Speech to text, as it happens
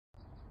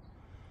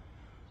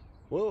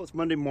Well, it's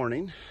Monday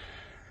morning,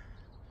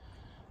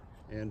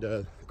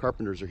 and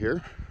carpenters are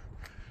here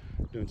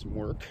doing some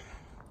work.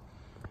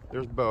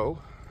 There's Beau.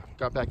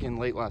 Got back in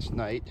late last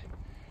night,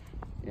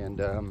 and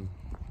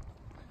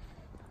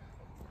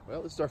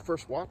well, this is our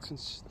first walk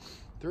since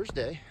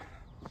Thursday,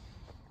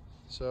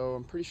 so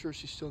I'm pretty sure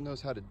she still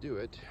knows how to do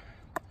it.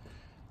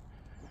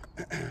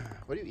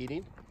 What are you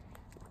eating?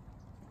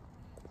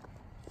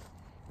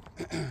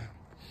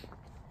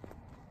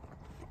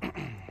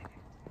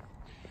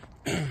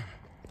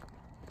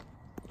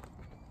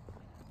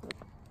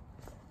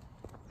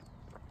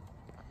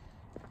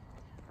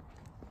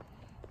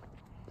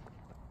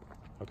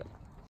 Okay.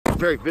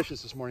 Very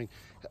vicious this morning.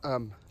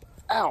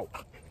 Ow!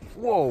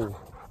 Whoa!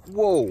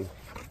 Whoa!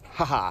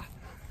 Haha!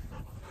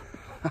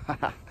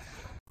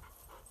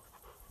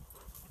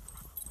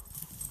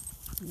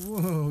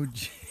 Whoa,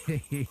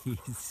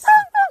 jeez.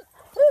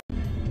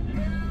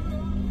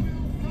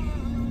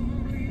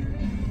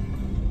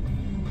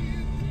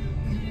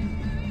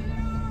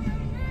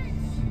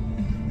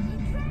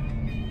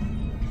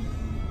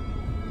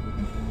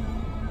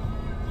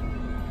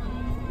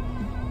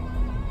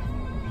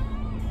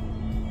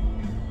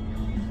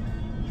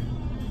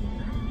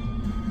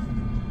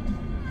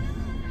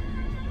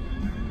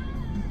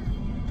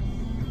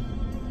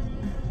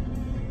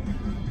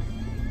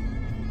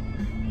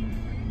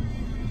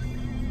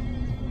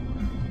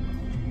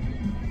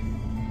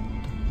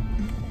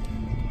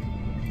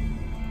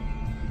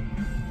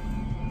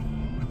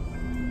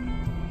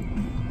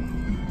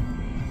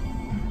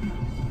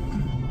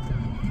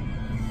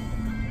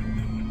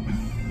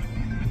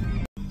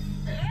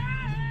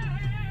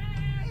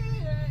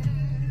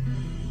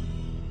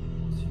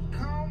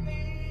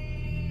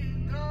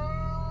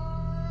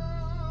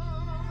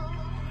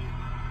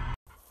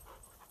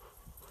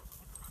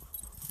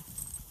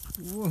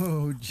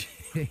 Whoa,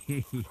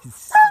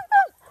 jeez.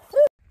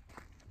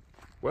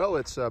 Well,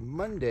 it's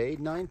Monday,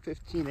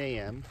 9:15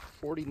 a.m.,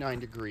 49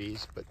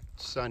 degrees, but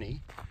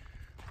sunny.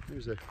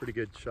 There's a pretty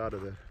good shot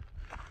of the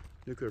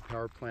nuclear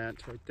power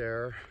plant right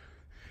there.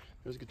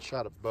 There's a good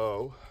shot of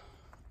Beau.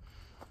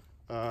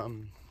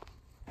 We're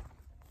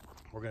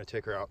gonna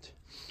take her out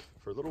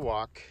for a little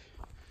walk.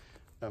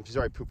 She's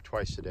already pooped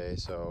twice today,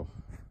 so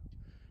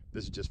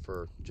this is just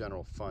for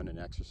general fun and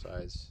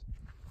exercise.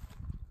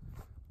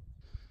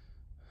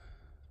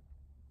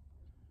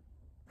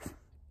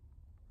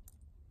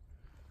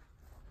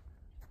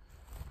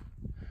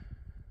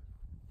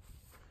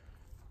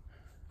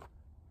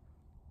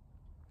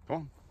 Come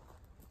on.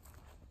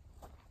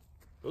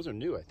 Those are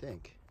new, I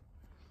think.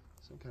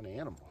 Some kind of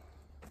animal.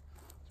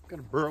 Some kind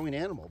of burrowing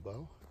animal,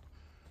 Beau.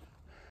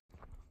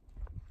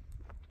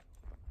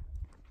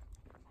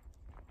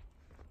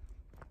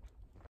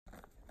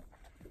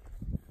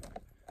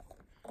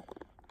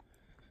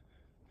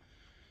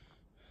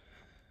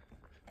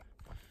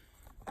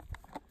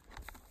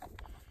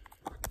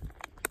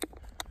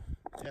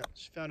 Yeah,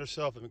 she found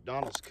herself a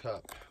McDonald's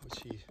cup, which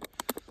she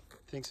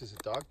thinks is a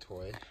dog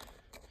toy.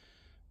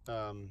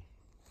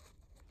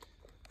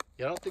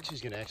 Yeah, I don't think she's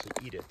gonna actually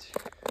eat it.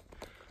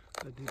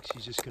 I think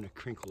she's just gonna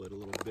crinkle it a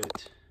little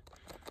bit.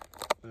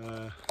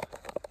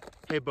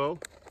 Hey, Beau.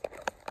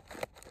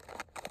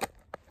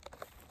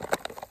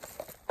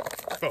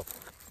 Beau.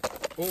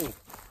 Oh,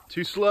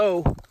 too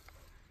slow.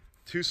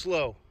 Too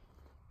slow.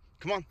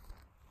 Come on.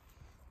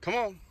 Come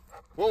on.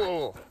 Whoa, whoa,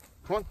 whoa.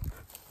 Come on.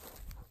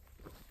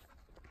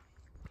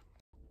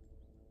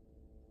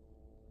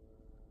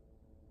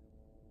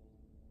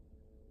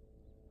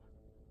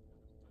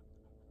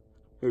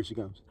 Here she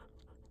comes.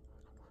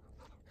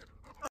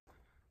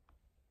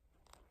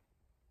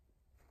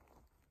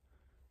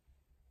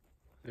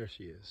 There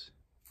she is.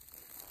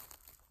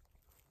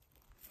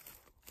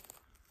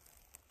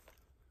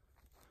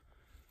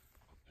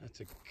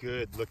 That's a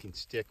good looking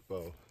stick,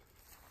 Beau.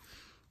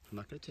 I'm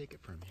not gonna take it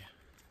from you.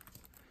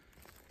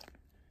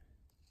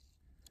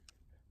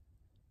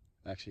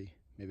 Actually,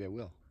 maybe I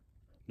will.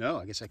 No,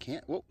 I guess I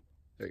can't. Whoa,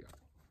 there you go.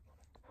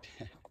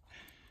 Okay.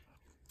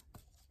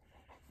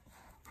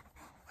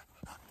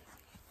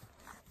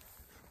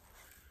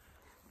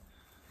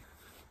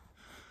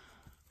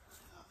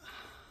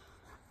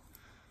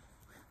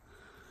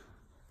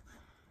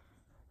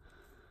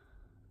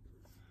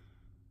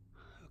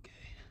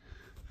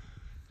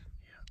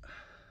 Yeah.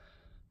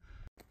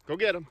 Go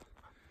get him.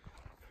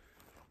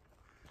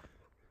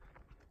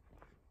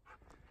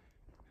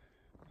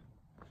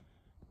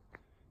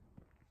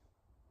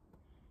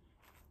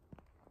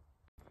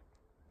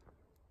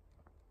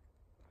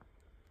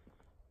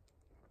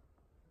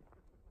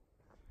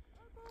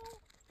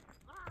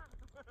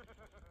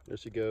 There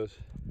she goes.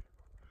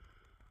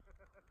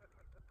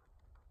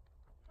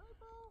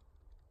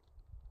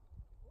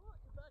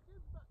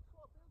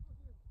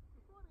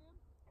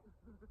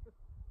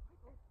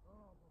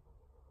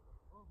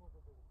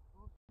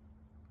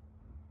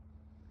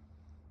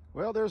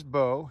 Well, there's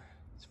Beau.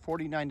 It's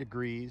 49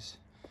 degrees.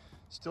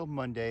 Still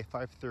Monday,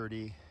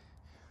 5:30.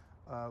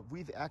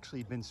 We've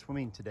actually been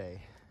swimming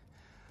today,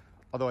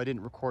 although I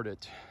didn't record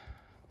it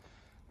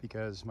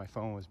because my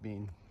phone was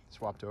being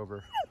swapped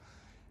over.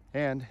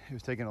 And it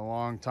was taking a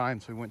long time,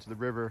 so we went to the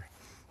river,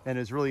 and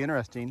it was really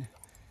interesting.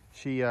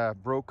 She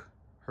broke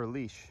her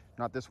leash,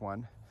 not this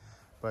one,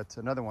 but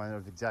another one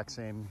of the exact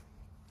same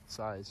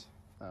size.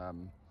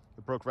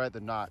 It broke right at the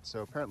knot,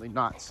 so apparently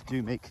knots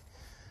do make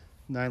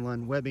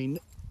nylon webbing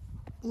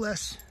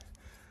less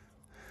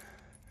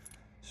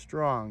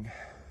strong.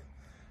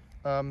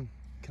 Can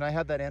I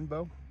have that end,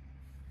 Beau?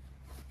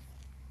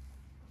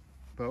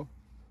 Beau,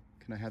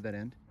 can I have that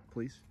end,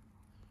 please?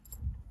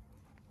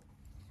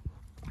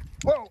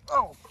 Whoa,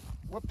 oh,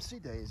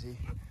 whoopsie daisy.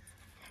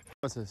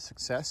 That's a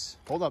success.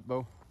 Hold up,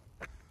 Beau.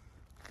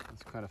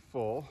 It's kind of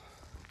full.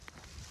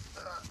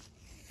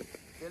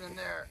 Get in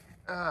there.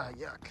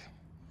 Yuck.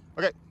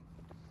 Okay.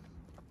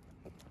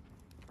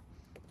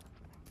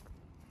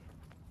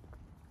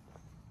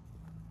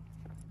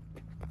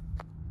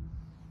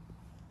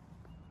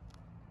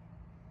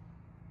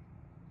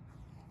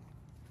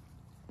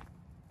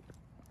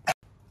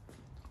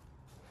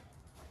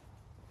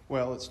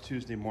 Well, it's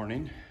Tuesday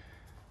morning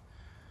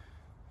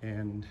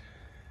and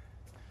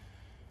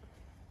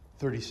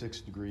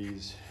 36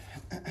 degrees.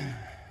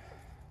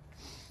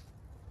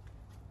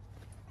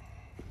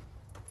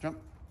 Jump.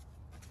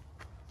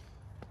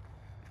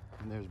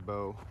 And there's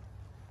Beau,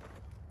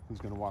 who's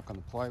gonna walk on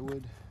the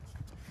plywood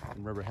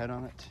and rubber head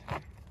on it.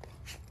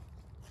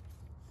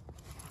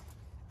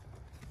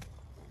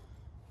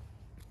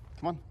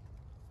 Come on.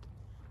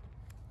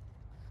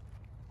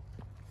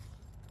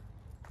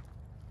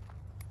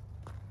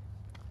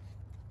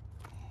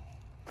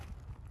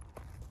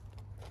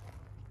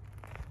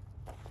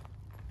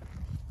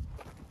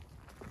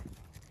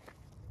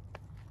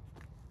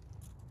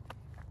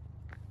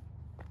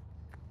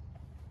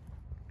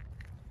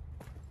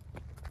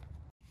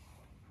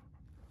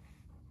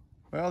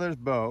 Well, there's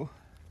Beau.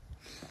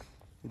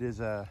 It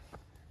is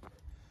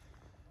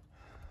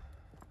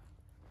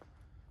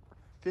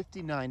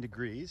 59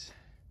 degrees.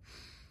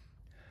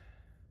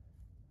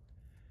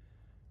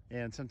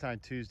 And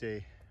sometime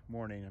Tuesday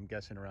morning, I'm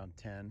guessing around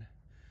 10.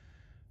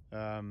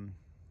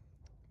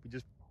 We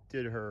just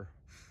did her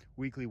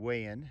weekly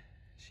weigh-in.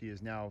 She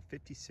is now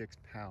 56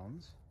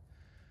 pounds.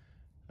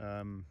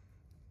 And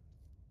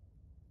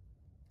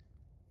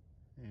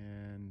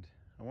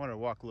I want to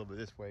walk a little bit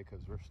this way because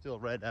we're still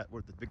right at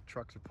where the big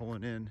trucks are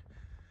pulling in.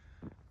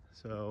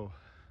 So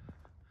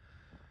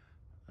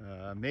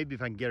maybe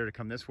if I can get her to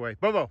come this way.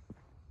 Beau!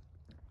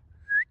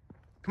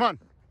 Come on,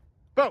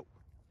 Beau!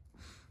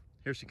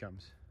 Here she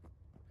comes.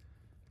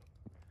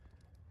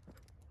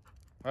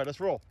 All right, let's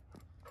roll.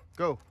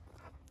 Go.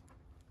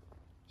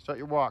 Start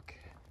your walk.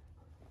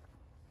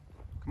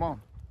 Come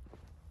on.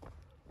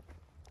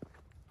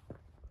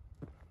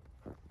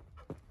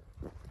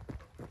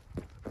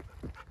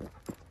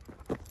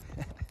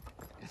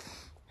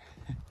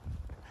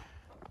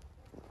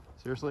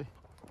 Seriously?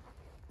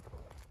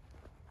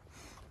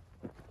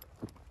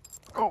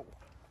 Oh!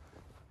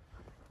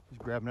 She's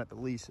grabbing at the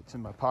leash that's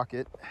in my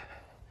pocket.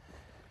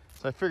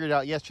 So I figured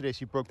out yesterday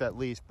she broke that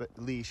leash,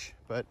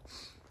 but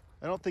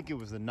I don't think it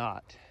was the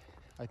knot.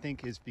 I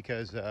think it's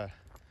because oh.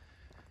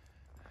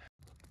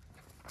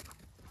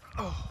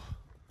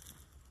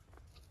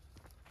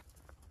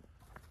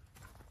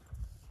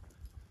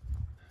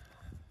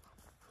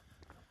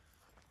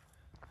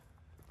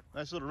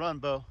 Nice little run,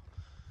 Beau.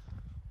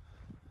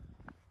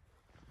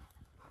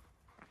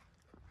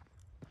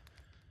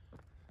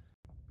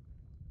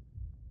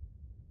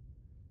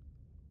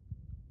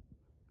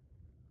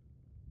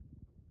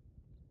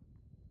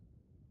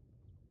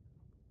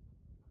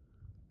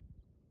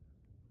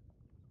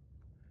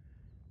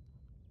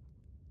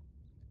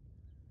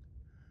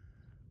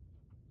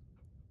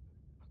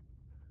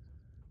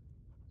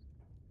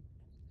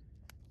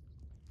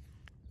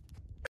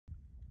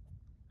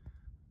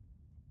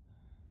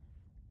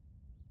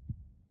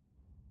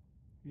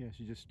 Yeah,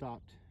 she just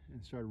stopped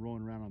and started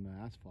rolling around on the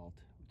asphalt,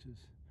 which is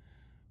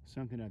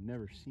something I've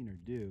never seen her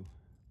do.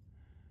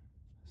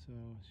 So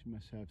she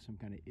must have some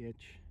kind of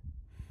itch.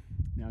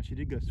 Now, she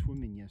did go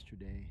swimming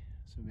yesterday,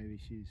 so maybe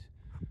she's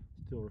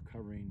still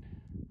recovering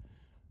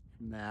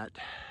from that.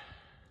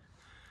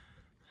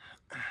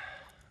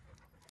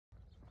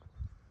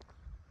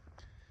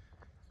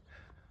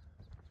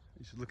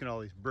 She's looking at all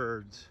these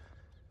birds.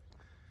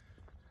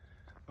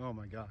 Oh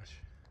my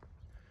gosh.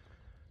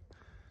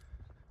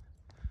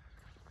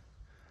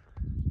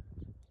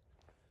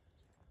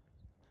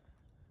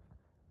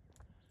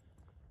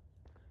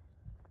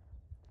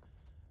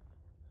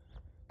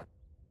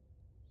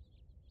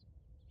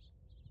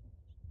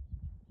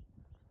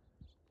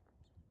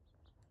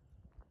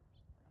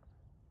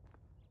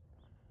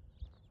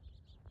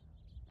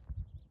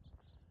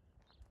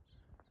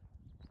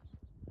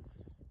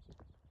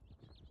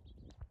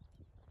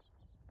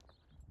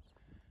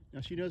 Now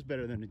she knows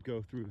better than to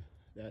go through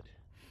that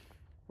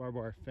barbed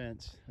wire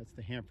fence. That's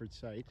the Hanford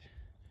site.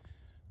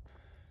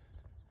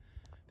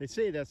 They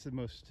say that's the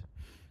most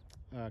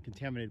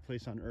contaminated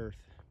place on Earth,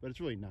 but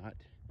it's really not,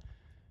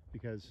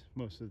 because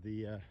most of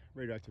the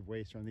radioactive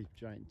waste are in these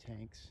giant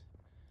tanks.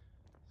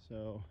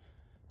 So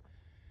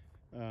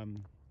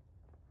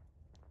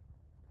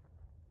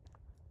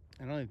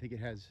I don't even think it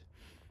has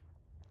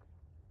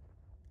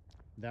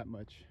that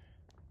much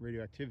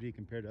radioactivity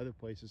compared to other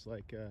places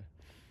like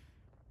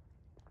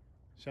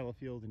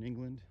Sellafield in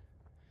England.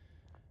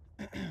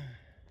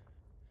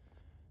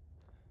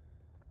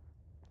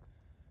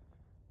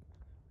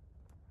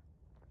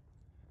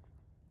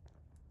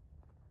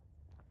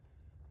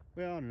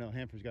 Well, I don't know.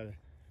 Hanford's got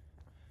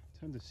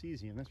tons of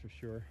cesium, that's for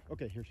sure.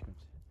 Okay, here she comes.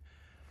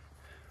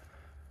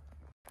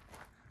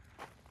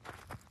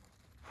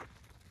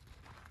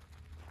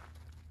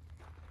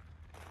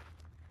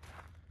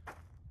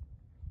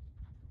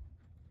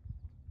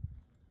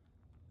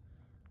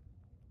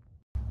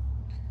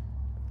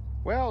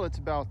 Well, it's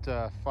about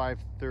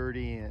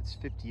 5:30 and it's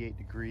 58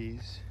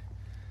 degrees.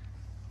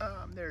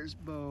 There's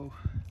Beau.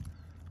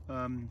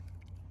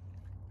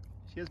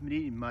 She hasn't been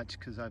eating much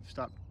because I've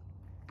stopped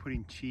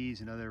putting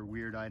cheese and other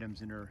weird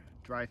items in her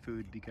dry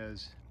food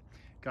because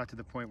it got to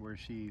the point where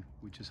she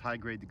would just high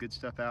grade the good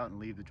stuff out and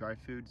leave the dry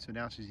food. So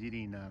now she's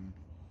eating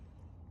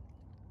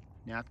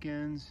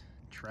napkins,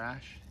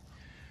 trash,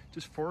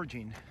 just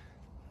foraging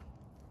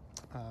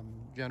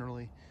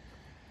generally.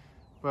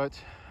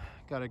 But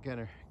gotta get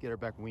her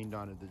back weaned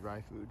onto the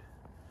dry food.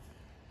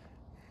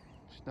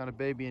 She's not a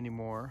baby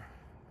anymore,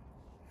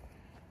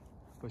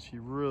 but she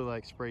really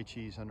likes spray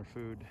cheese on her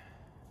food.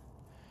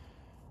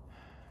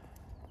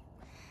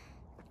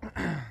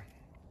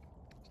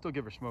 Still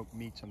give her smoked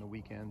meats on the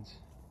weekends,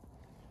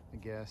 I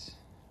guess.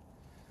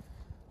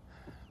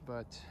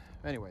 But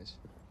anyways,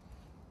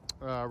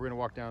 we're gonna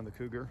walk down the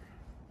Cougar.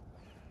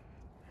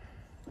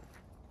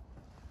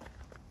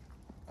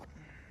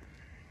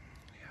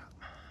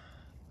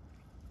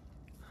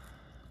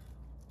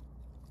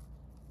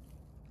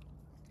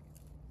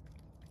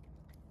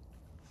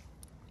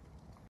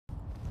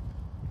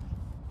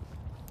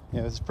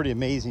 Yeah, it's pretty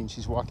amazing.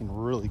 She's walking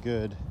really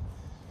good.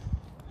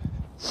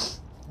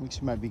 I think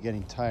she might be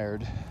getting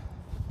tired.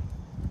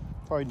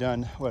 Probably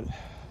done, what,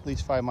 at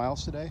least 5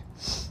 miles today?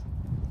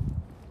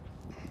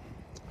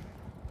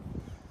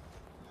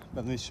 But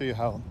let me show you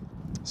how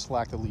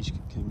slack the leash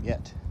can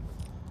get.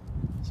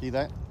 See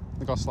that?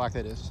 Look how slack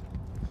that is.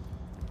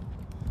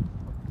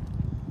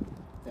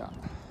 Yeah.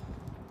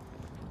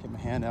 Get my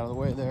hand out of the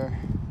way there.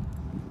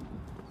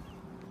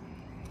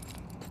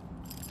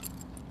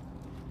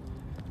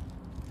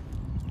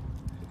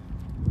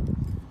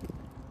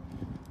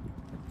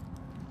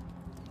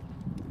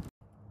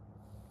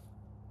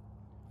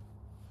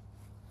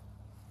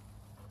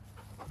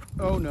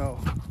 Oh no.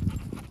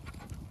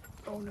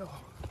 Oh no.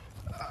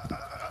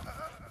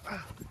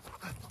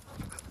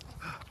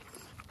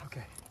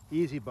 Okay,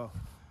 easy, Beau.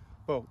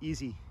 Beau,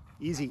 easy,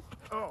 easy.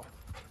 Oh,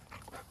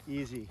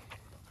 easy.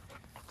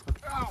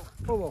 Okay. Ow.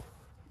 Whoa, whoa.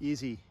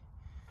 Easy,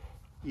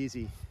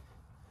 easy.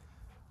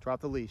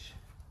 Drop the leash.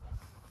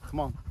 Come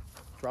on,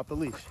 drop the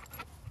leash.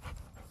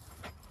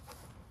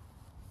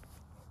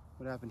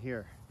 What happened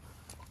here?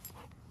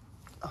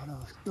 Oh no,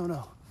 no,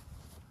 no.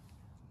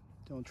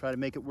 Don't try to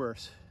make it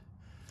worse.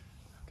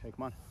 Okay,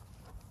 come on.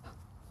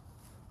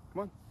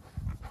 Come on.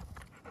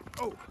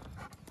 Oh.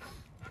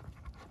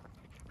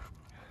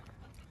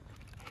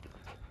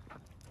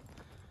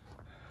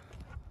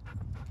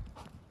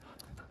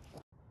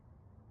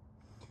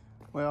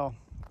 Well,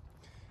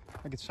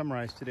 I could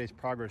summarize today's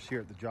progress here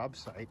at the job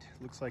site.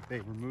 Looks like they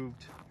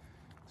removed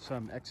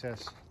some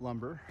excess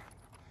lumber,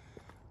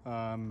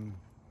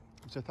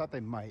 which I thought they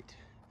might,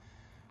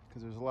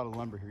 because there was a lot of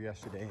lumber here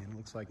yesterday, and it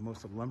looks like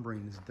most of the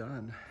lumbering is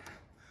done.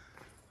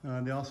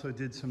 They also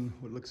did some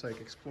what looks like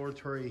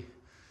exploratory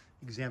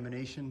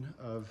examination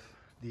of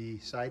the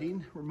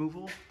siding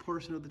removal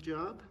portion of the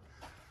job.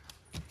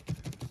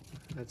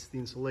 That's the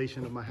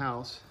insulation of my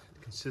house.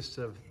 It consists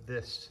of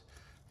this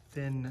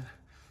thin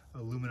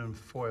aluminum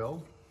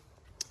foil.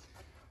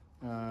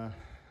 So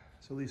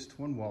at least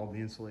one wall will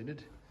be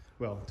insulated.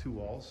 Well, 2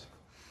 walls.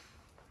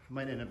 I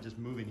might end up just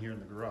moving here in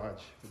the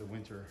garage for the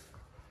winter.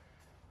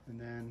 And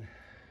then,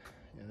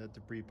 yeah, that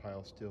debris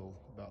pile is still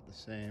about the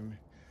same.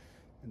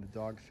 And the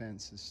dog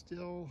fence is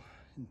still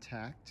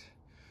intact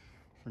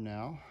for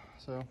now.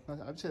 So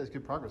I'd say that's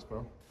good progress,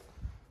 Beau.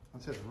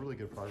 I'd say it's really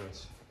good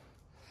progress.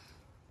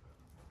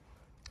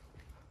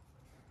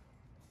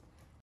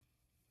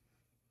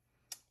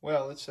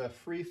 Well, it's a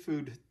free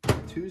food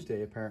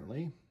Tuesday,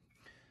 apparently.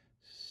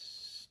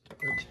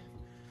 Start.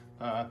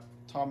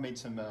 Tom made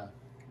some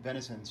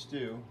venison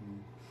stew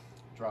and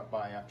dropped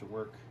by after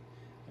work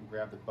and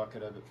grabbed a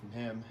bucket of it from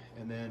him.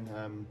 And then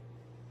I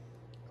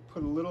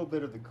put a little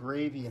bit of the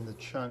gravy in the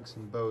chunks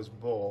in Beau's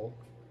bowl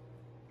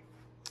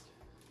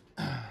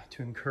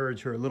to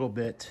encourage her a little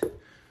bit.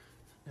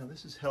 Now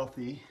this is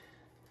healthy,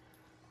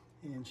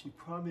 and she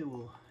probably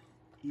will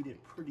eat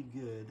it pretty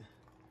good.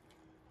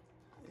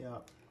 Yeah.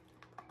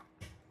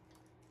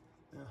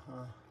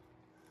 Uh-huh.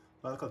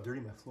 Wow, look how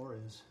dirty my floor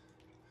is.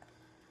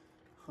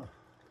 Huh,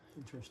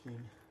 interesting.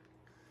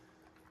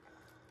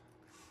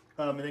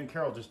 And then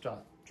Carol just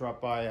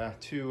dropped by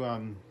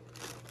 2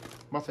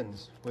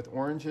 muffins with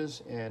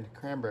oranges and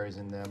cranberries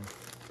in them.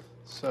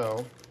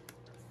 So,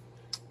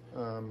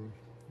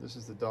 this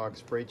is the dog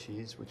spray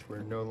cheese, which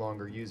we're no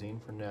longer using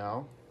for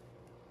now.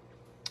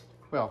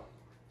 Well,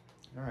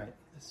 all right,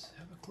 let's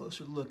have a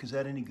closer look. Is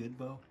that any good,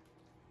 Beau?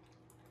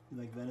 You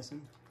like venison?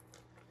 It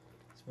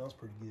smells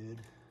pretty good.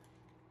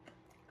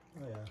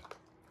 Oh yeah.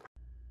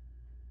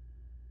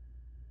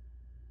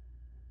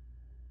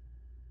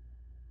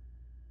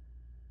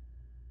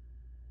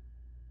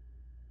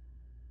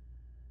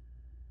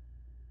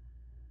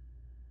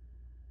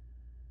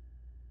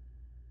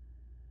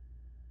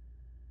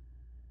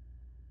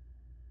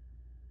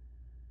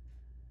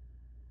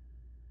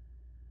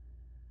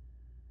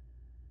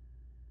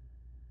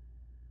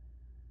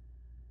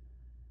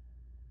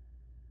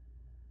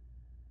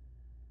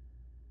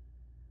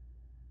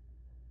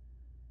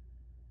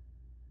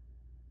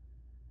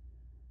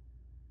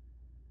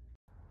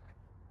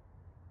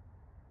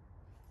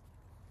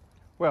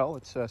 Well,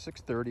 it's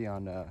 6:30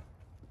 on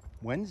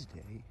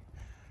Wednesday,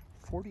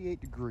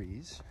 48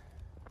 degrees,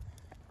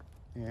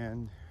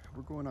 and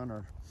we're going on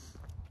our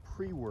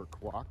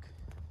pre-work walk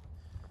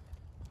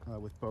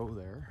with Beau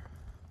there.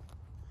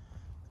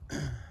 Oh,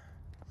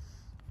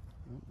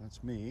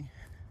 that's me.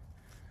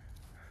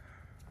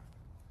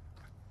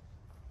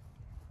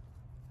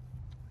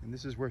 And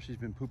this is where she's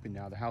been pooping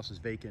now. The house is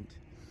vacant.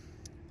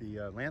 The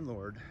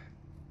landlord,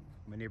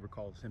 my neighbor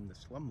calls him the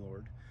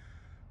slumlord,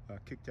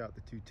 kicked out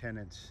the 2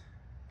 tenants,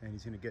 and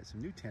he's going to get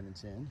some new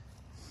tenants in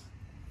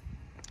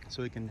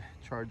so he can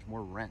charge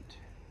more rent.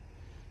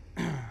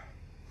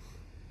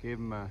 Gave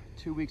him a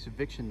 2 weeks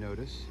eviction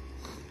notice,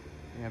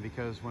 and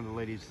because one of the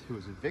ladies who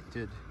was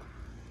evicted,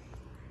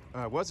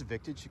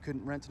 she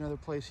couldn't rent another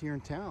place here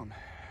in town,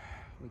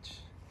 which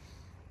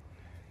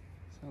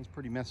sounds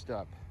pretty messed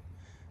up.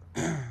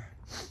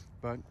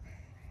 But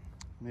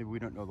maybe we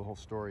don't know the whole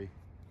story.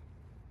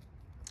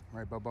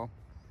 Right, Beau?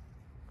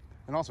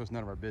 And also, it's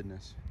none of our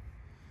business.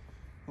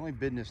 The only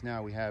business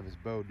now we have is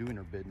Beau doing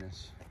her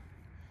business,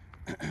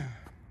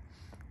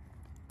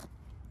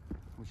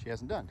 which she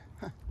hasn't done.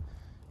 All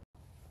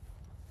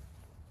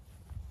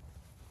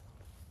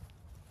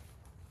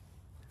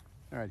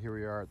right, here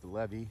we are at the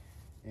levee,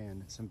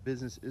 and some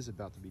business is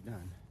about to be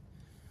done,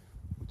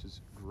 which is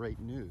great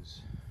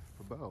news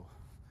for Beau.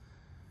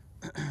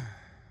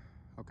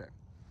 Okay.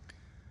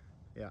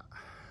 Yeah.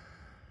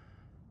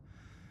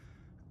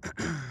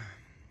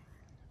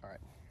 All right.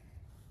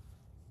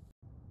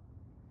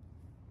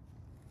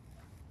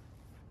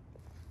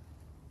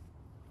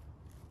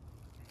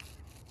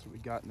 That's what we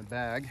got in the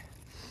bag.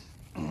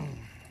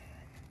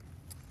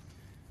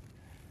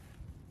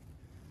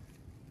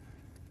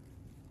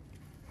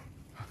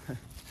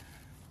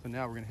 So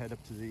now we're gonna head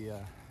up to the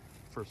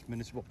first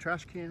municipal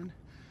trash can,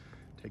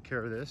 take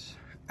care of this.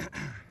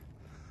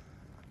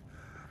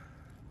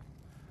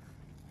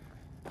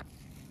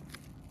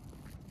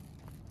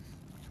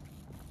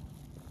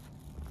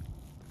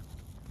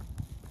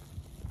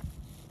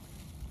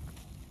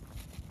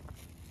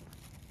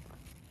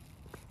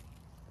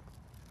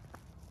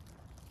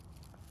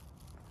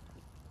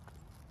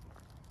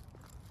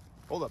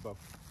 Hold up, Beau.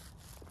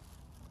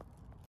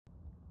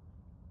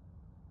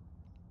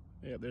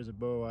 Yeah, there's a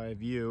Beau eye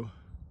view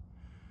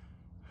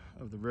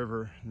of the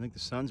river. I think the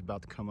sun's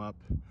about to come up,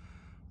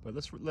 but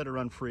let's let her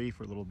run free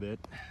for a little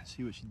bit,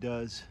 see what she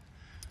does.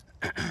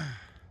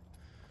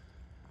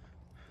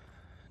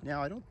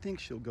 Now, I don't think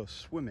she'll go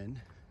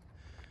swimming.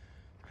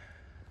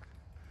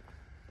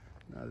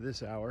 Not at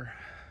this hour.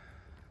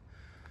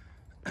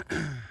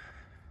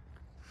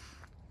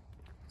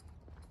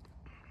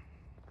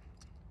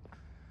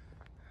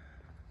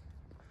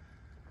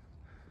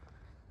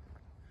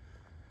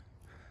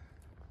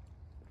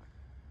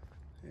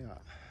 Yeah.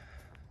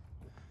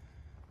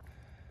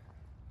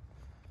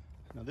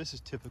 Now this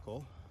is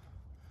typical.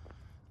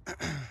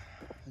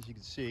 As you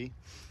can see,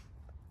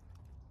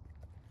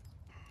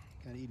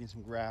 kind of eating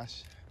some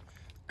grass.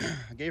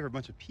 I gave her a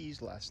bunch of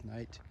peas last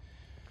night,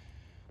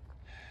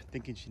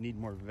 thinking she needed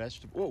more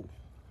vegetables. Whoa!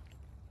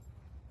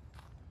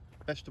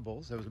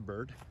 Vegetables, that was a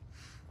bird.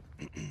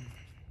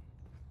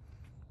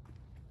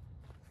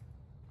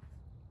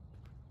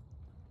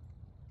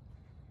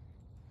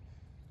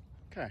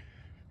 Okay.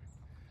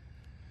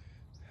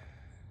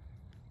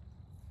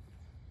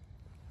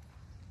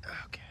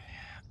 Okay.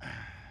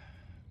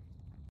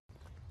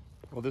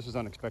 Well, this was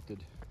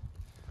unexpected.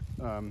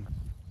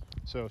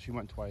 So she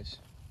went twice,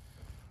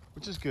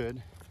 which is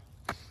good.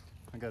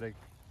 I gotta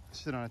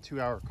sit on a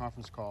 2-hour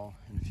conference call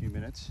in a few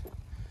minutes,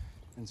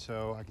 and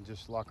so I can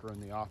just lock her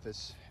in the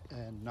office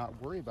and not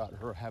worry about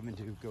her having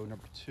to go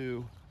number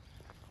 2.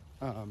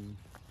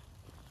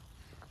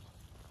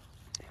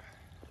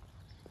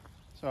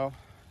 So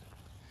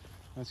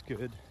that's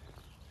good.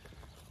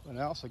 But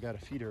I also got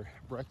to feed her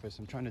breakfast.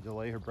 I'm trying to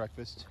delay her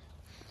breakfast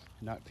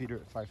and not feed her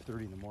at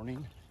 5:30 in the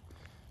morning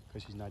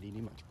because she's not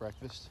eating much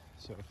breakfast.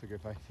 So I figure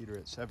if I feed her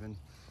at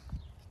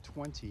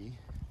 7:20,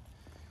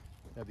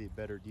 that'd be a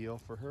better deal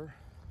for her.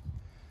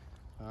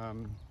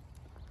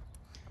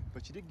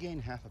 But she did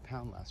gain half a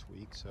pound last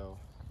week, so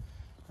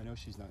I know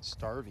she's not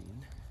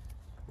starving.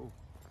 Oh,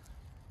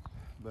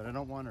 but I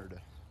don't want her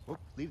to. Oh,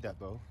 leave that,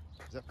 Beau.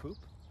 Is that poop?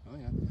 Oh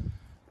yeah.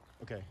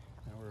 Okay,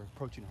 now we're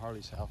approaching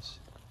Harley's house.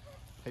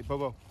 Hey,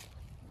 Bobo,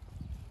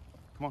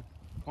 come on.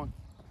 Come on.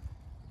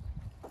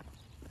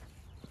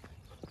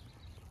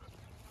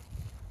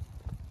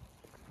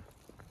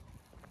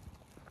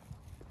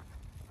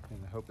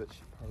 And I hope that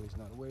Harley's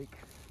not awake.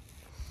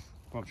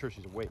 Well, I'm sure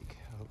she's awake.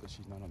 I hope that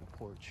she's not on the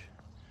porch.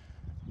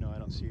 No, I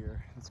don't see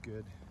her. That's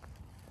good.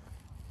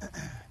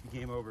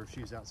 Game over if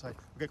she's outside.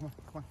 Okay, come on,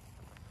 come on.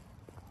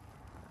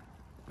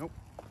 Nope.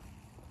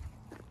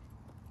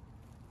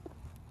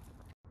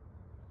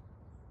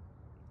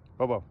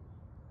 Beau.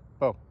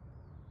 Beau.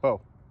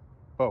 Beau.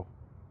 Beau.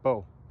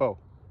 Beau. Beau.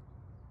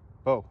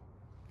 Beau.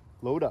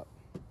 Load up.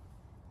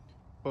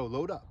 Beau,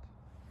 load up.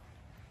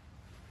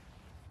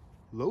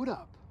 Load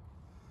up.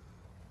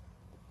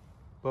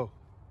 Beau.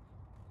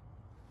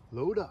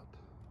 Load up.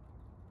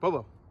 Beau.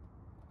 Beau.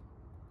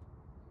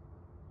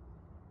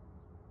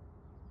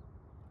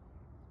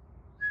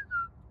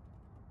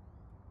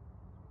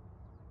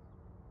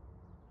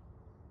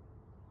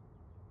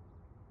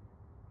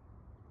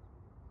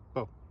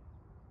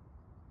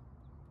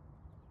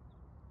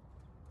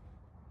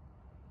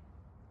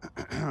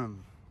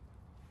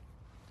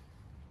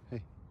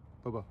 Hey,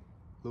 Beau.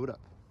 Load up.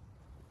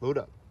 Load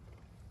up.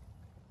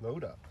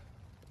 Load up.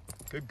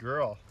 Good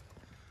girl.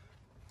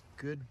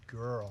 Good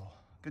girl.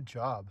 Good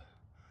job.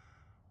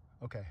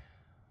 Okay.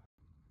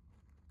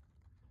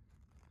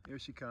 Here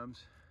she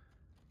comes.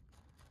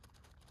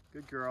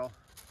 Good girl.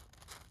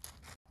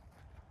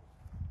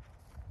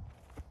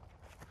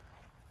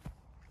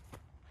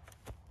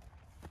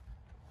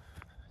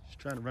 She's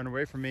trying to run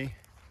away from me.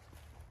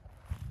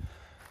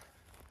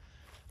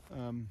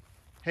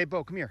 Hey,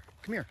 Beau, come here.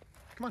 Come here.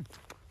 Come on.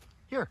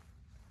 Here.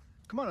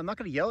 Come on, I'm not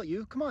going to yell at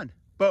you. Come on.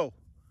 Beau,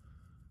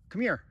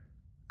 come here.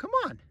 Come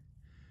on.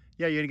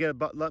 Yeah, you're going to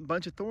get a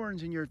bunch of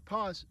thorns in your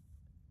paws.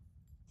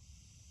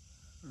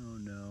 Oh,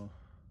 no.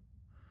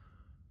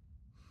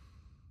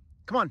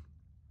 Come on.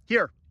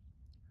 Here.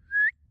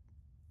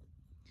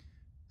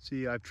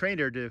 See, I've trained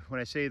her to, when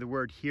I say the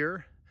word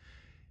here,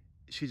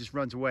 she just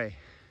runs away.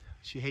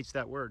 She hates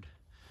that word.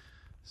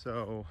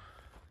 So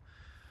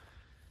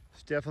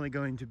it's definitely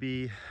going to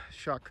be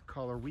shock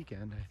collar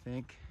weekend, I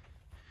think.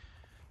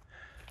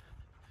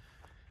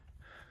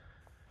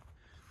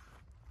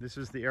 This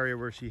is the area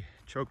where she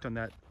choked on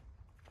that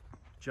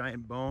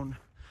giant bone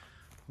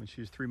when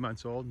she was 3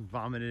 months old and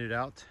vomited it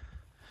out.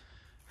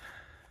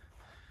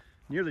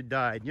 Nearly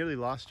died, nearly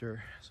lost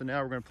her. So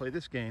now we're going to play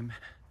this game,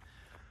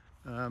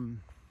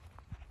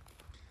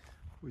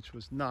 which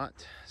was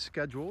not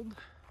scheduled.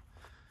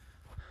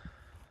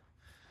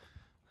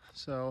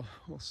 So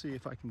we'll see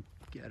if I can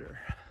get her.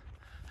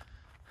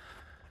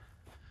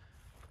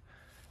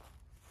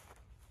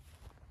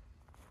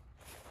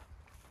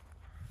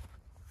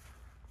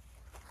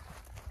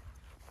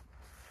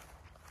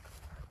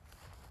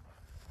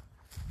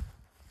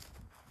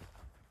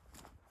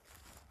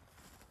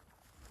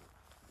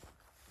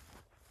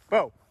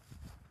 Beau,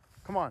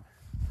 come on.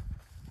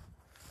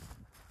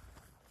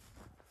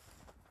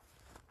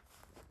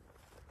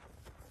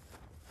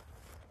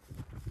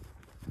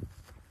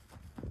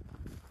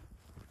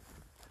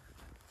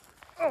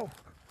 Oh!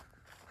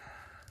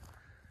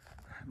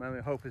 My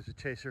only hope is to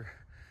chase her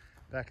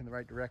back in the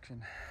right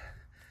direction.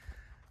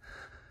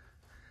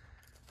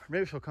 Or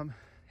maybe she'll come.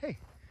 Hey.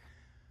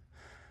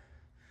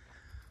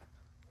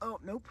 Oh,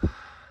 nope. You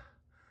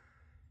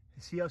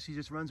see how she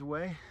just runs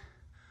away?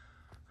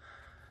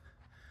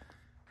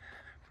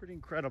 Pretty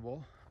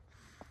incredible.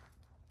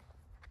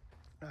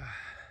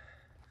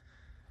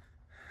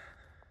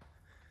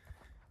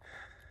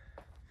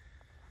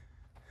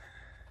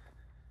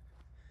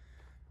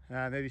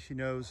 Maybe she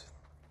knows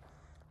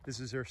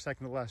this is her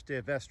second to last day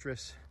of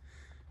estrus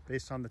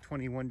based on the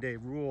 21-day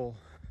rule,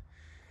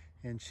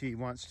 and she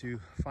wants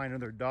to find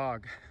another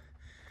dog.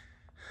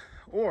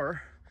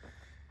 Or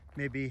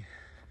maybe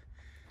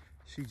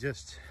she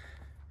just,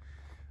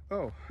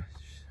 oh,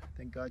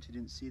 thank God she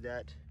didn't see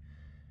that.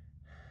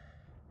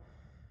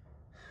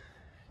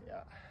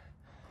 Yeah,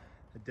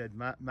 a dead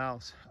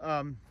mouse.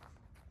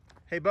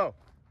 Hey, Beau,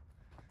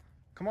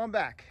 come on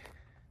back.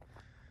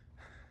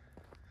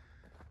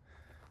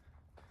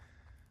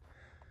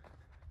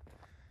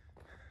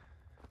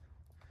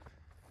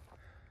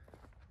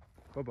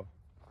 Beau.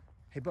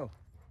 Hey, Beau.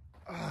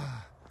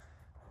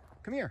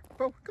 Come here.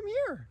 Beau, come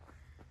here.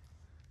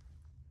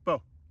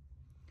 Beau.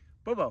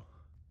 Beau.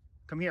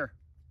 Come here.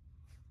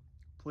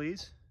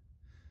 Please.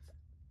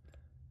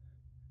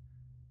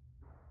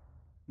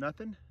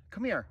 Nothing?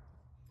 Come here.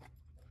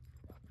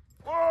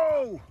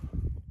 Whoa!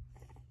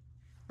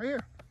 Right here.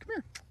 Come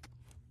here.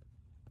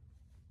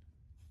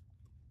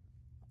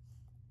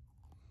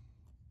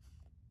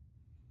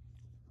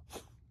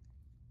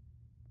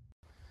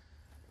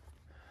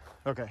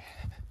 Okay.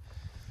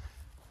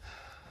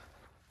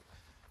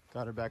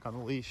 Got her back on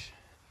the leash.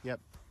 Yep.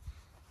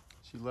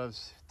 She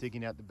loves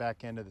digging at the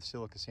back end of the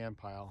silica sand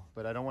pile,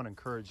 but I don't want to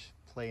encourage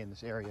play in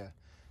this area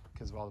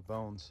because of all the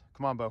bones.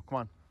 Come on, Beau. Come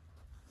on.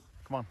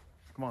 Come on.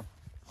 Come on.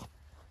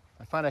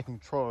 I find I can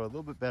control her a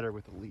little bit better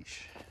with a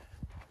leash.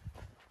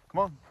 Come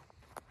on.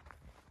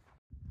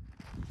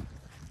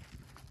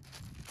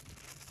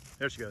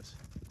 There she goes.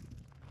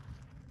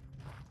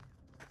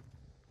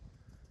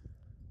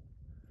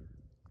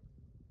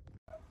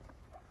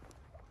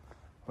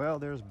 Well,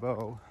 there's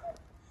Beau.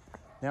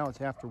 Now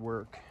it's after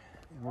work,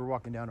 and we're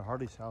walking down to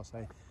Harley's house.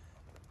 I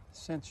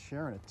sent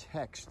Sharon a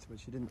text, but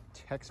she didn't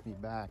text me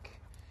back.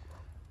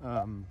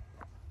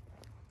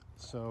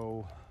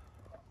 So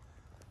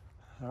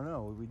I don't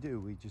know what we do.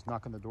 We just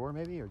knock on the door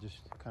maybe, or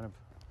just kind of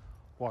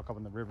walk up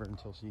on the river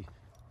until she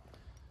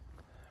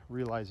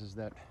realizes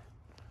that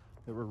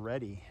we're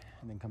ready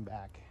and then come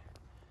back.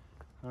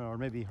 I don't know, or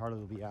maybe Harley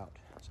will be out.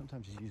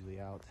 Sometimes she's usually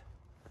out.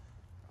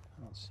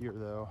 I don't see her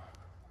though.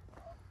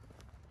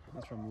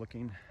 That's where I'm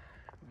looking,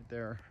 right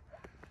there.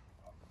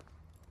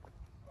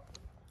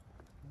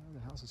 Well,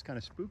 the house is kind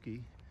of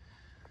spooky.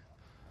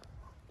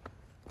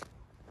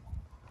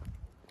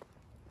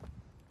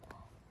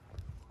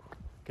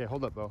 Okay,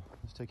 hold up, Beau.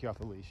 Let's take you off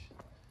the leash.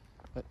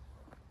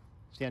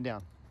 Stand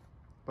down.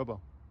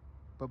 Bobo.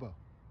 Bobo.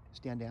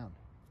 Stand down.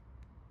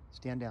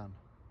 Stand down.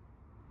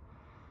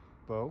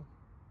 Beau.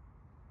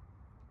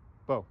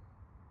 Beau.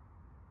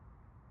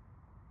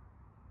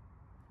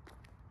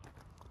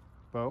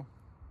 Beau.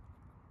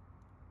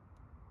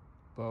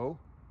 Beau.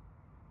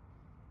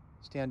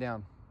 Stand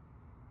down.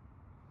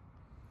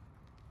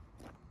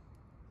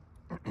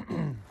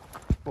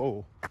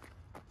 Beau.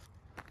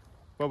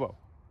 Bobo.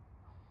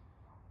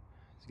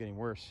 It's getting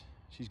worse.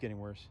 She's getting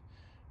worse.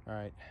 All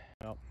right.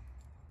 Well,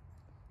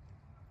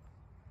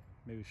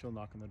 maybe she'll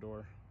knock on the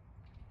door.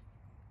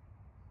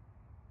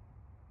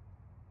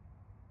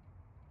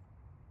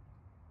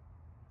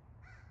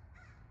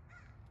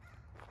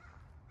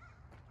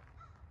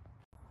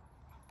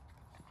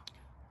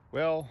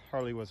 Well,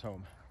 Harley was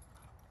home.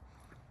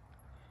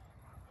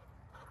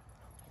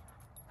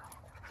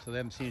 So they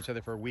haven't seen each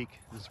other for a week.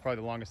 This is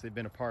probably the longest they've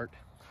been apart.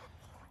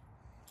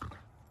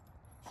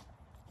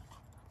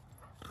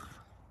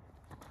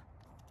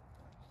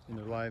 In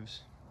their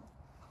lives.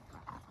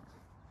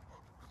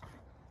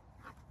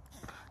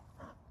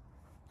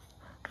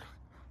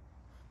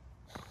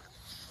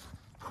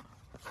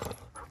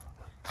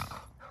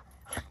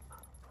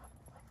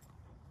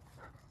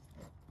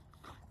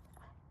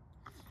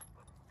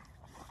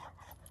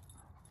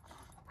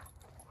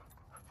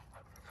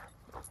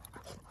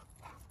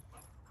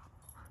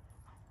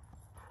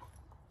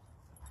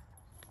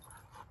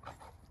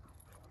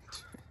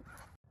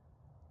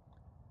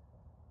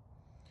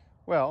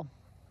 Well,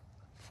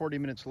 40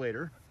 minutes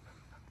later,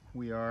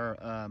 we are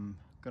going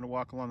to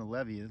walk along the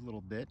levee a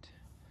little bit.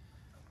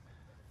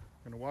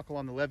 We're going to walk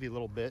along the levee a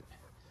little bit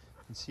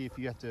and see if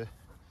you have to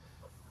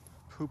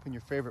poop in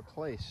your favorite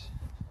place.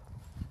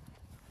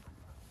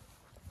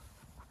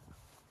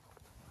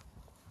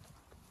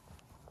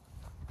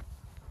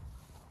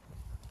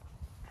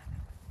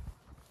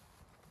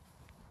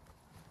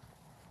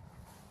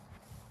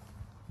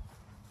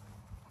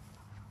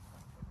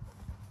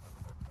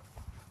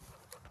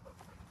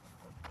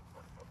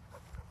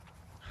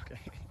 Okay.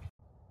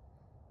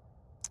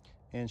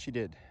 And she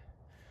did.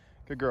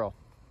 Good girl.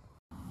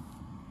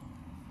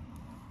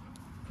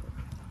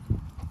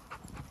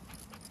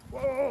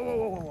 Whoa, whoa,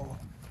 whoa, whoa, whoa.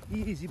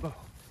 Easy, Beau.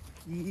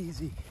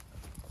 Easy.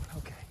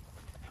 Okay.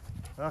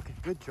 Okay,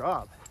 good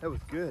job. That was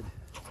good.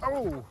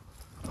 Oh!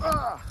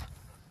 Ah!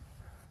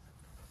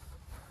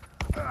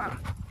 Ah!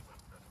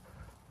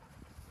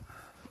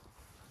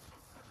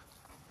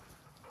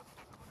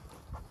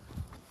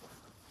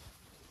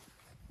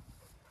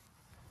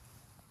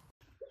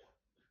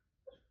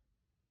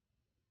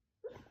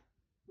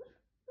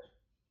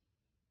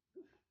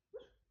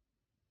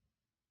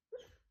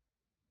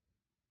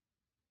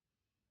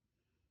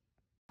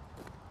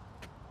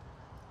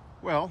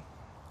 Well,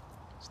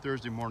 it's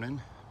Thursday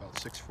morning, about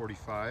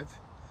 6:45.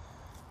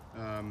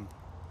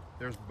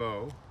 There's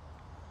Beau,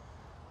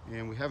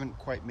 and we haven't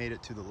quite made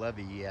it to the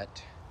levee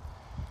yet,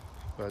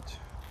 but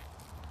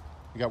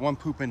we got one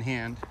poop in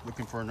hand,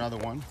 looking for another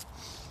one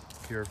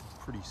here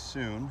pretty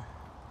soon.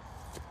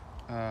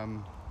 Look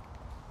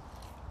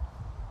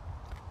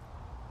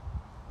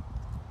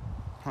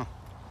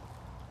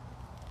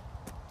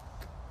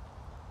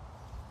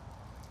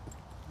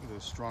at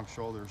those strong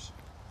shoulders.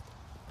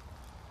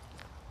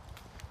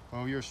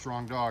 Oh, you're a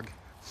strong dog.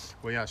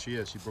 Well, yeah, she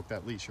is. She broke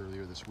that leash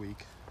earlier this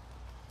week,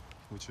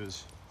 which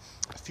was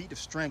a feat of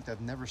strength I've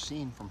never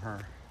seen from her.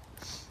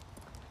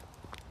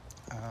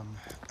 All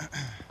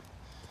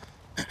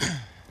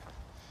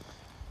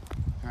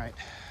right.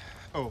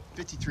 Oh,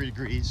 53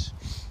 degrees,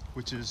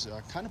 which is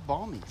kind of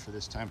balmy for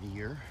this time of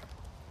year.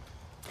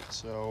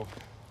 So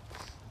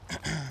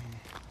that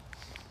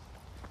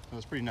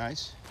was pretty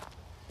nice.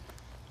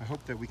 I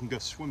hope that we can go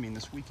swimming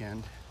this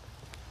weekend.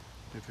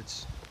 If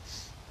it's,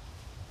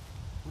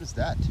 what is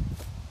that?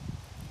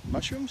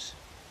 Mushrooms?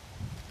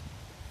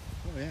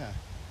 Oh yeah.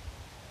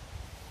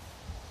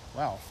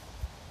 Wow.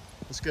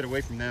 Let's get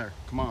away from there.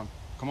 Come on.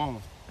 Come on,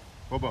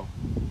 Bobo.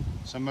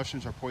 Some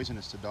mushrooms are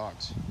poisonous to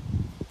dogs.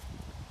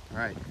 All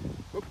right.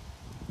 Whoop.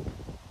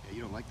 Yeah,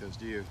 you don't like those,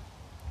 do you?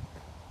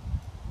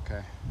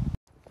 Okay.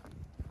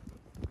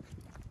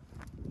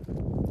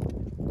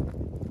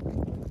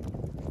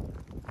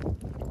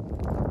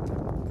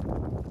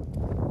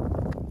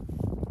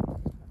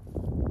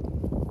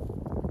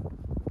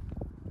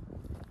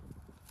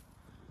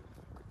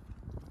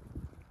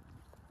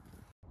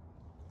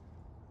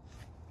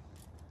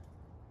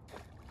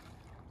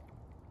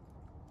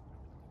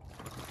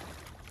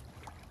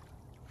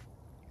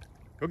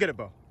 Go get it,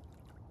 Beau.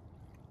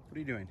 What are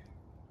you doing?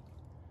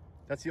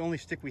 That's the only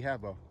stick we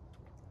have, Beau.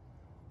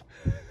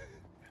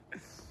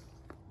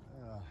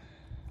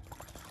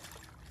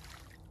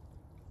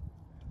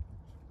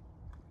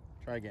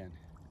 Try again.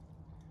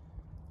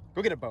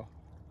 Go get it, Beau.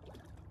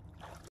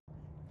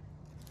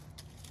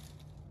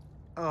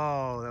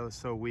 Oh, that was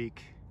so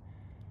weak.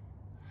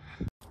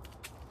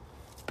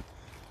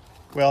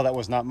 Well, that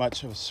was not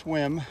much of a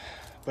swim,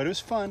 but it was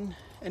fun.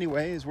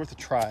 Anyway, it was worth a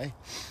try.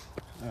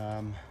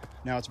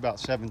 Now it's about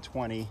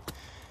 7:20,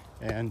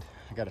 and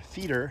I got to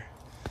feed her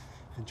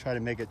and try to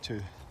make it to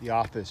the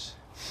office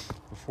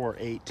before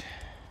 8.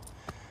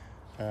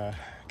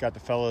 Got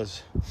the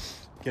fellas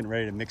getting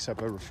ready to mix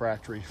up a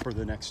refractory for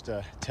the next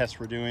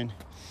test we're doing.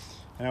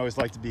 And I always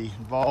like to be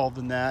involved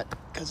in that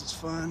because it's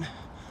fun.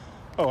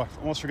 Oh, I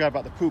almost forgot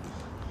about the poop.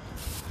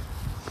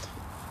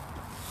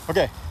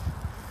 Okay.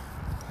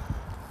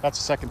 That's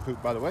the second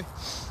poop, by the way.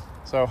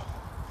 So,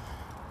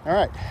 all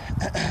right.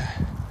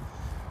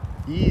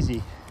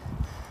 Easy.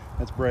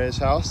 That's Brea's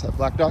house, that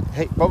black dog.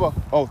 Hey, Bobo.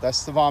 Oh,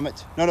 that's the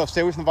vomit. No,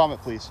 stay away from the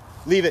vomit, please.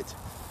 Leave it.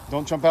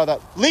 Don't jump out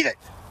of that. Leave it.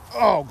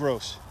 Oh,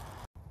 gross.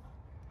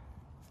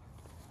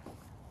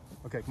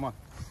 Okay, come on.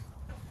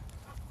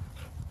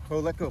 Bo,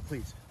 let go,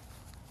 please.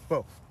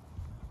 Bo,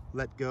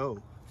 let go.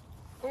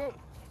 Oh.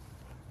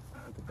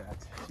 Look at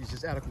that. She's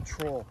just out of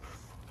control.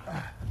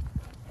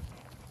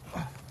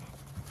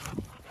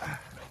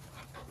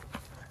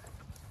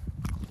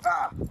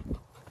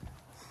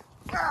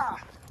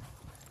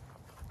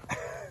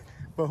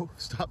 Bo,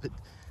 stop it.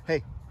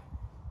 Hey,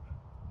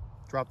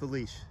 drop the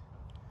leash.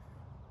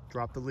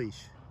 Drop the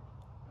leash.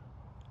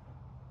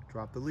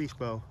 Drop the leash,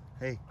 Bo.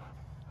 Hey,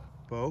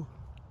 Bo,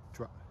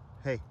 drop.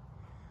 Hey,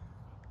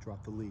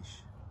 drop the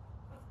leash.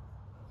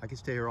 I can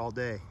stay here all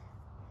day.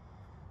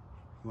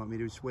 You want me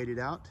to just wait it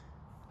out?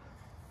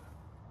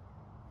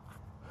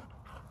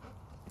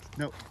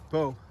 No,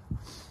 Bo,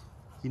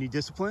 you need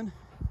discipline?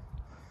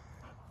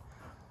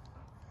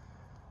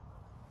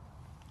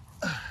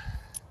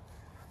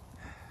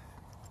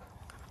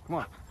 Come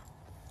on.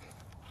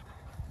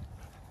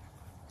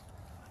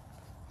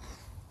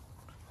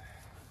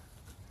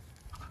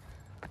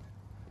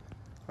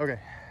 Okay,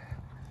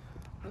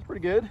 that's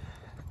pretty good.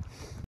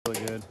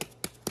 Really good.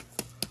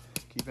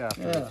 Keep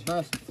after it.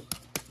 Nice.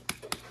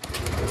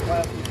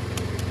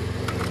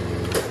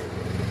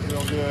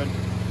 Real good.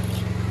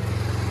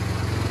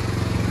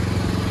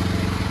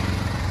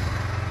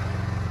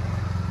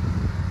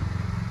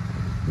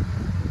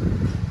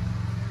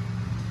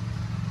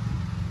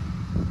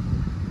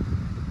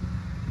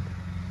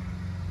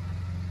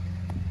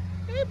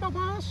 Hey,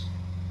 Bubbles.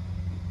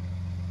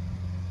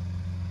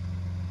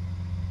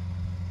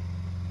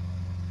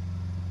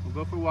 We'll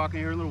go for a walk in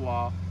here in a little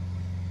while.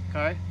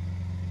 Okay?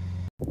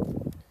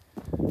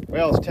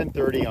 Well, it's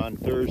 10:30 on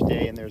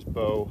Thursday, and there's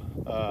Beau.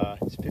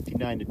 It's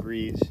 59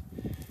 degrees.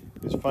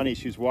 It was funny.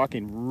 She was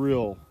walking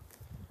real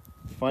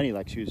funny,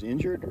 like she was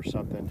injured or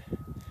something.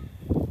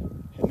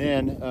 And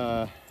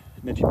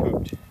then she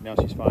pooped. Now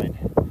she's fine.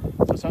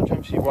 So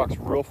sometimes she walks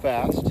real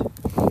fast,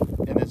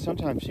 and then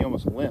sometimes she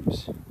almost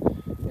limps.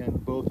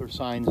 And both are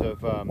signs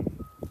of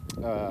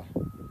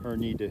her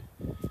need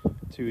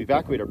to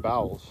evacuate her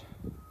bowels.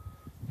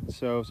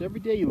 So every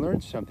day you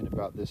learn something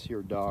about this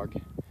here dog.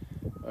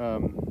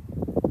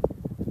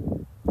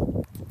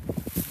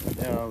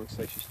 Now it looks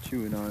like she's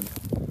chewing on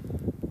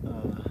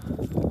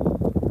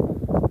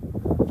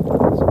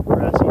some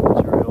grassy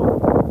material.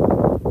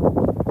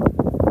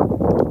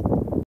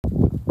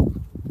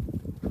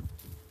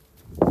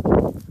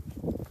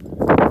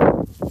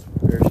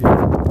 There she is.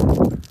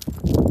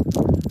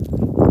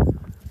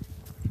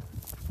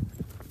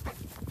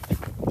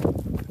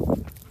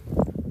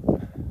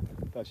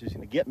 Thought she was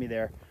going to get me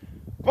there.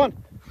 Come on.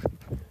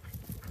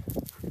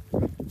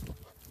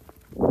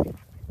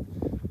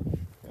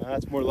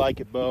 That's more like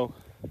it, Beau.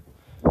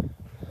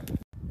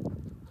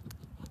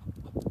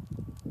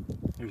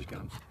 Here she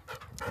comes.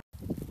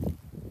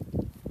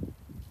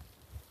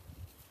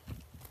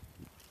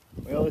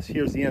 Well, this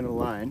here's the end of the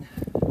line,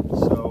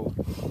 so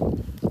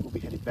we'll be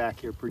heading back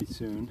here pretty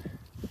soon.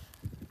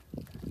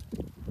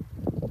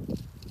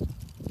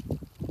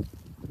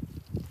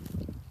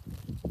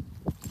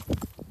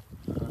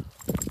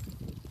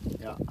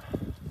 Yeah.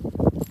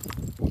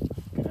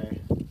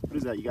 Okay. What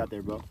is that you got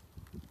there, Beau?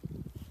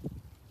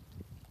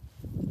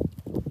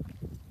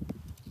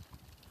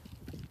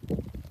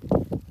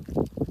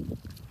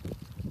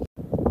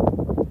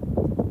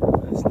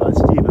 That's not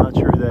Steve. I'm not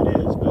sure who that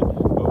is, but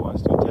Beau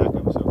wants to attack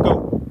him. So go,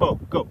 Beau,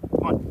 go.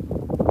 Come on.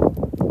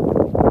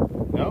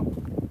 No?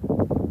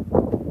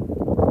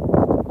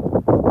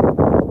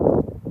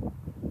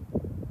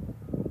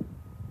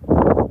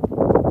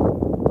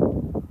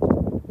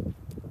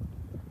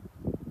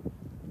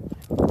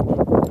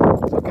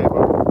 It's okay,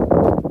 Beau.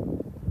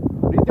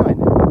 What are you doing?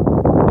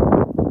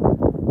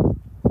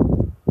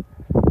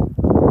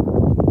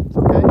 It's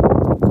okay.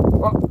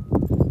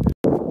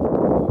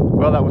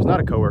 Well, that was not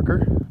a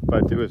coworker,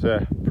 but it was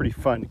a pretty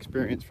fun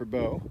experience for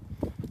Beau.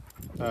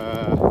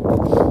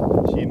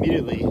 She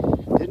immediately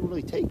didn't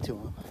really take to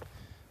him,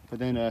 But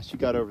then she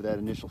got over that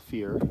initial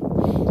fear.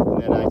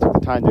 And then I took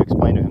the time to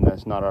explain to him that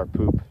it's not our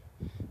poop,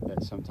 that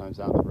it's sometimes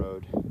out the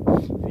road.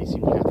 And he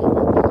seemed happy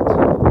about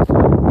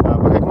that.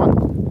 But hey, come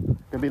on.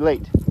 Gonna be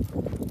late.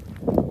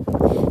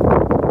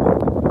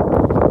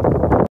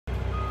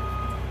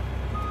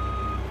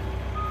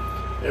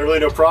 Yeah, really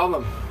no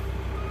problem.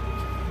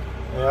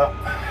 Yeah.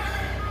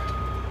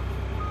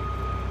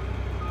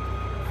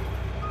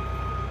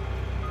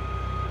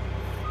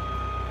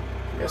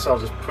 I guess I'll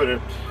just put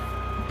it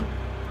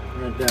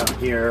right down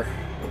here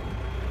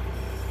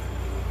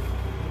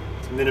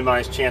to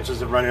minimize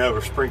chances of running over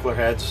sprinkler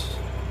heads,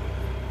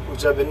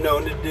 which I've been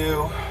known to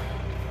do.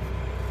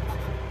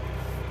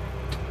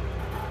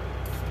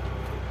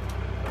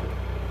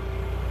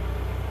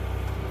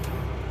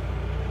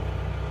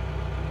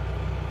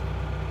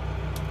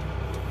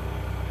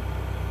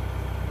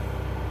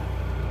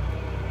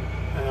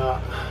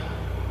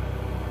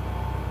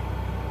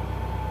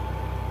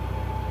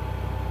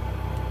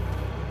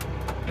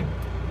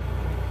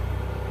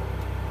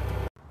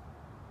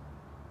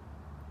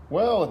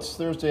 Well, it's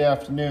Thursday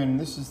afternoon.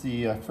 This is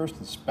the first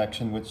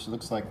inspection, which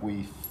looks like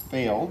we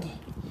failed.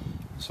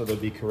 So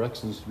there'll be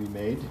corrections to be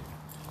made.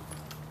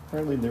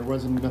 Apparently there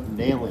wasn't enough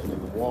nailing in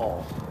the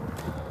wall.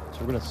 So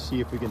we're gonna see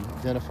if we can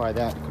identify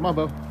that. Come on,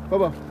 Beau.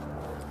 Beau.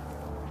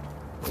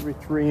 Every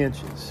 3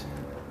 inches.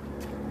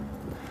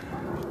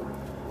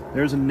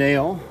 There's a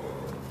nail.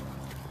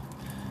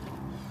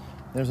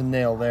 There's a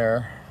nail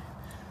there.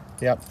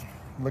 Yep.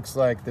 Looks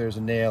like there's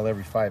a nail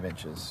every 5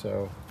 inches.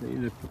 So we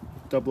need to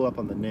double up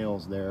on the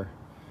nails there.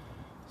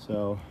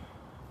 So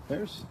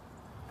there's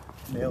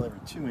a nail every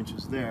 2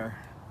 inches there.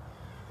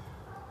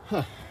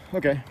 Huh,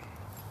 okay.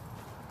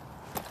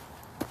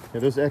 Yeah,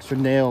 those extra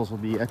nails will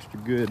be extra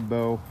good,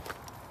 Beau.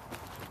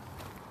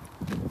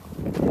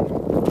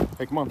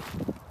 Hey, come on.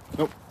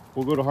 Nope,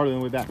 we'll go to Harley on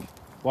the way back.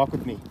 Walk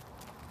with me.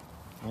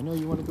 I know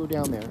you want to go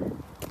down there.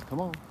 Come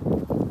on.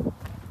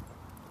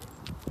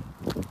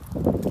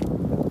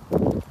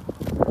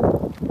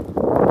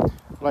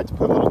 I'd like to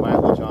put a little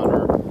mileage on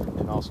her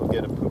and also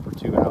get a poop or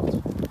two out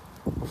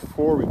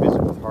before we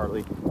visit with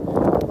Harley.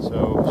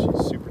 So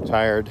she's super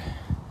tired.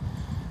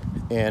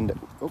 And,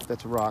 oh,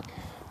 that's a rock.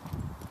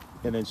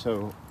 And then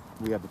so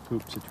we have the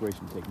poop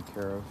situation taken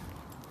care of.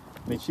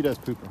 I mean, she does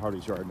poop in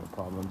Harley's yard, no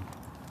problem.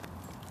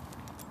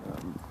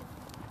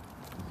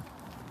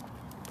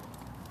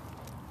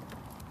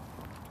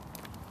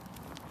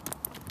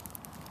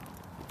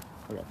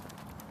 Okay.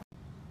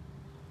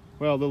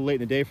 Well, a little late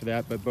in the day for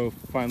that, but Beau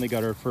finally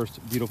got her first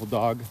beautiful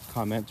dog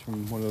comment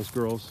from one of those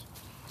girls.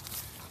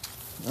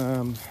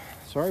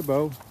 Sorry,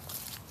 Beau.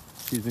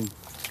 She's been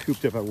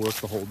cooped up at work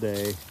the whole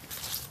day.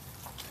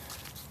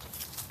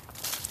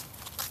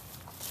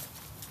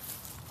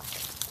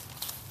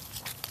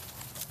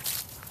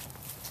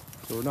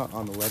 So we're not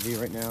on the levee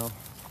right now.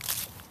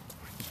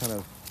 We're kind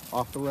of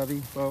off the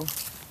levee, Beau.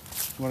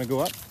 You want to go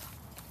up?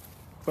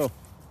 Beau.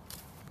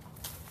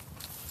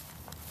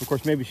 Of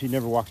course, maybe she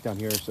never walks down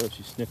here, so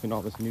she's sniffing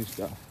all this new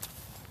stuff.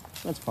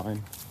 That's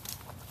fine.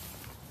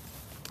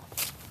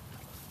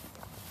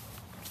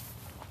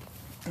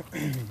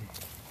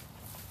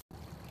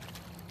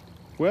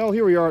 Well,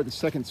 here we are at the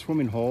second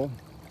swimming hole.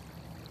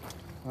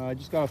 I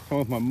just got off the phone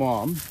with my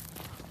mom,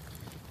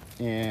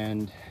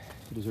 and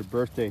it is her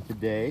birthday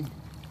today.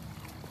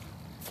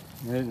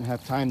 I didn't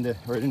have time to,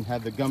 or I didn't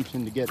have the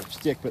gumption to get a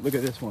stick, but look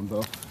at this one,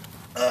 Beau.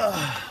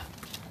 The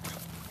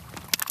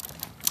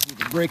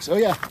brakes, oh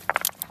yeah.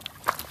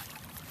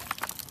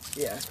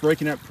 Yeah, it's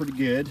breaking up pretty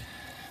good.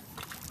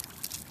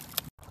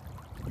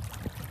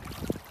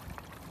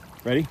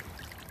 Ready?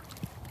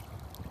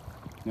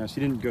 Now,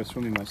 she didn't go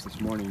swimming much this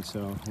morning,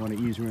 so I want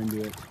to ease her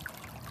into it.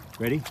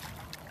 Ready?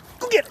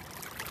 Go get it!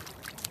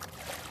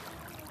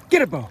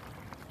 Get it, Beau!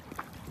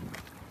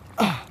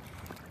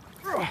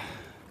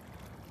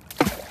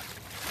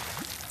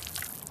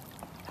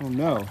 Oh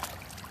no,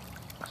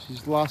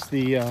 she's lost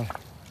the her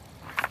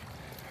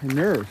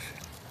nerve.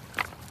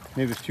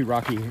 Maybe it's too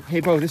rocky.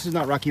 Hey, Beau, this is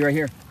not rocky right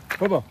here.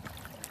 Beau.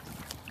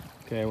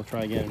 Okay, we'll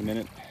try again in a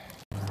minute.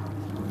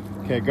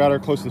 Okay, I got her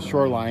close to the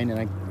shoreline, and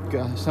I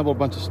assembled a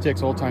bunch of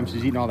sticks. All the time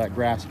she's eating all that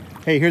grass.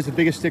 Hey, here's the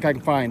biggest stick I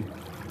can find.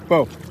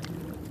 Beau.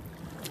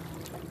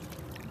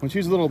 When she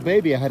was a little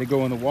baby, I had to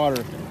go in the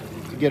water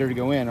to get her to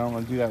go in. I don't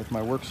want to do that with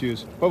my work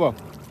shoes. Beau,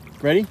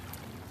 ready?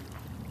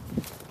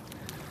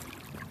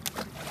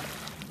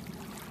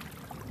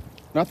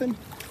 Nothing?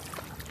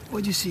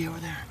 What'd you see over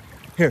there?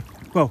 Here,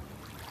 Beau.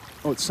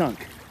 Oh, it's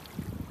sunk.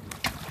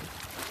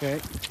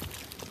 Okay.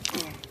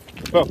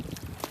 Beau.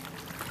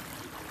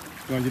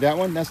 You want to do that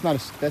one? That's not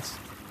a, that's,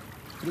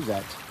 what is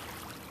that?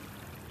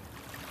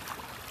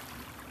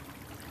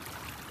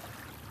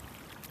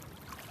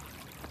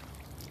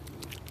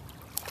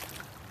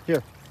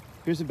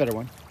 Here's a better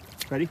one.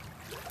 Ready?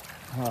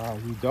 Oh,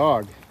 you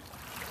dog.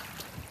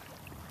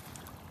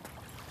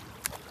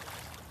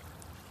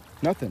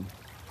 Nothing.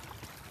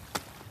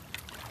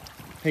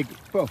 Hey,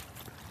 Beau.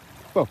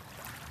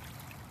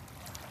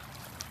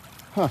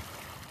 Huh.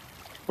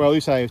 Well, at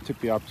least I took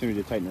the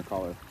opportunity to tighten her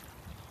collar.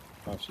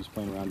 Oh, she's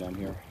playing around down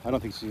here. I don't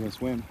think she's gonna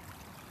swim.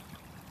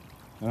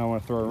 I don't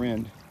want to throw her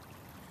in.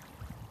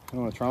 I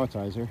don't want to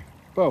traumatize her.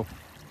 Beau.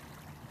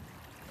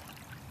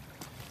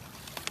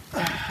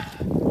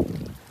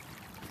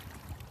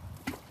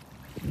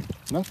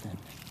 Nothing.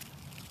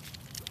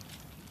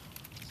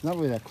 It's not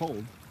really that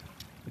cold.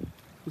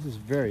 This is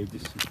very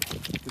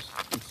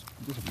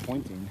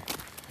disappointing.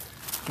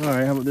 All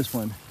right, how about this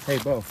one? Hey,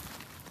 Beau.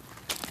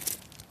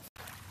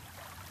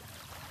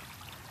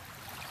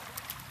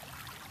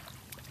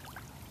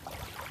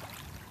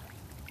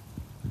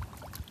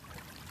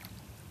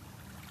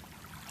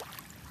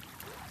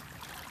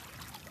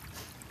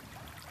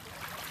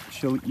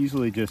 She'll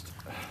usually just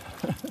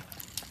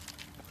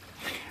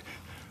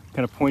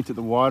kind of point at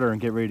the water and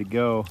get ready to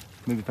go.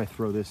 Maybe if I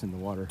throw this in the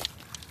water,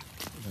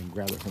 I can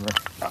grab it from her.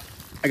 Ah,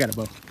 I got it,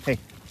 Beau. Hey,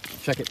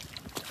 check it.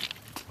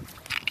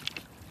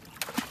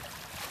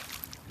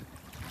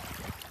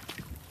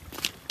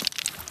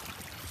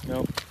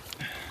 Nope.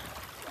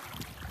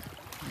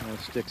 No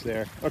sticks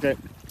there. Okay,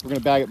 we're gonna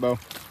bag it, Beau.